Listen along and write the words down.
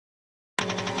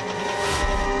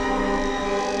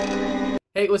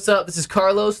Hey, what's up? This is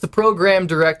Carlos, the program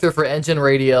director for NGEN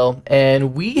Radio,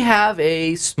 and we have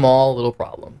a small little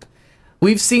problem.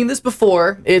 We've seen this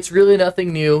before. It's really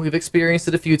nothing new. We've experienced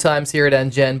it a few times here at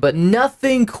NGEN, but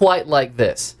nothing quite like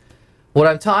this. What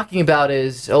I'm talking about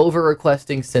is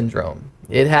over-requesting syndrome.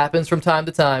 It happens from time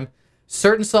to time.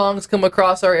 Certain songs come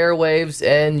across our airwaves,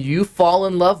 and you fall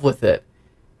in love with it.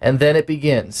 And then it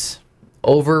begins.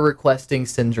 Over-requesting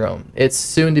syndrome. It's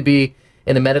soon to be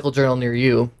in a medical journal near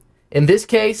you. In this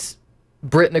case,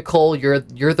 Britt Nicole, you're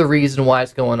the reason why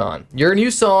it's going on. Your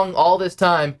new song, all this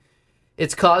time,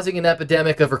 it's causing an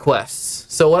epidemic of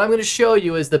requests. So what I'm going to show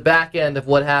you is the back end of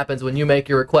what happens when you make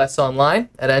your requests online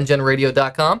at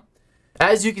ngenradio.com.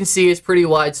 As you can see, it's pretty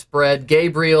widespread.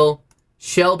 Gabriel,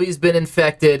 Shelby's been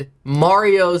infected,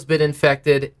 Mario's been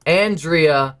infected,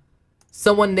 Andrea,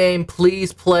 someone named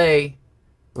Please Play,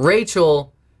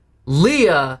 Rachel,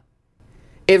 Leah.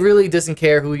 It really doesn't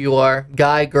care who you are,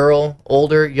 guy, girl,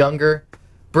 older, younger.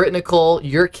 Britt Nicole,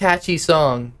 your catchy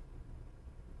song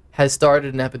has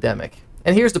started an epidemic.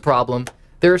 And here's the problem.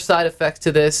 There are side effects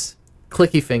to this.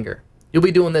 Clicky finger. You'll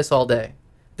be doing this all day.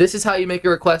 This is how you make a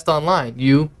request online.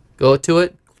 You go to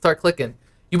it, start clicking.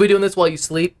 You'll be doing this while you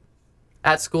sleep,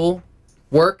 at school,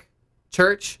 work,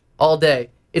 church, all day.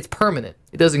 It's permanent.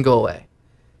 It doesn't go away.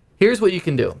 Here's what you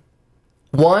can do.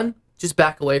 One, just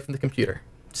back away from the computer.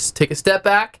 Just take a step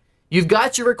back. You've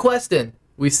got your request in.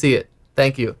 We see it.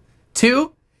 Thank you.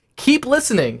 Two, keep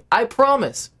listening. I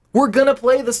promise. We're going to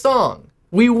play the song.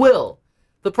 We will.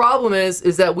 The problem is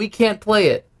that we can't play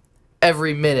it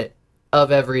every minute of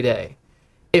every day.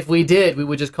 If we did, we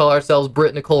would just call ourselves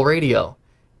Britt Nicole Radio.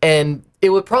 And it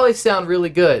would probably sound really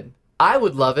good. I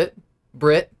would love it.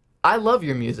 Britt, I love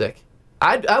your music.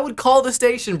 I would call the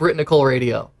station Britt Nicole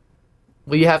Radio.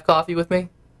 Will you have coffee with me?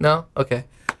 No? Okay.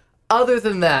 Other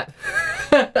than that,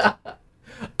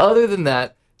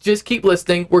 just keep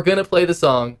listening. We're going to play the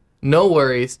song. No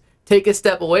worries. Take a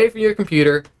step away from your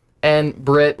computer, and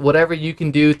Britt, whatever you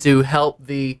can do to help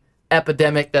the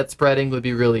epidemic that's spreading would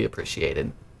be really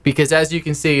appreciated. Because as you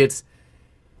can see, it's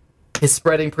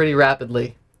spreading pretty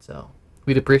rapidly. So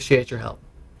we'd appreciate your help.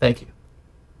 Thank you.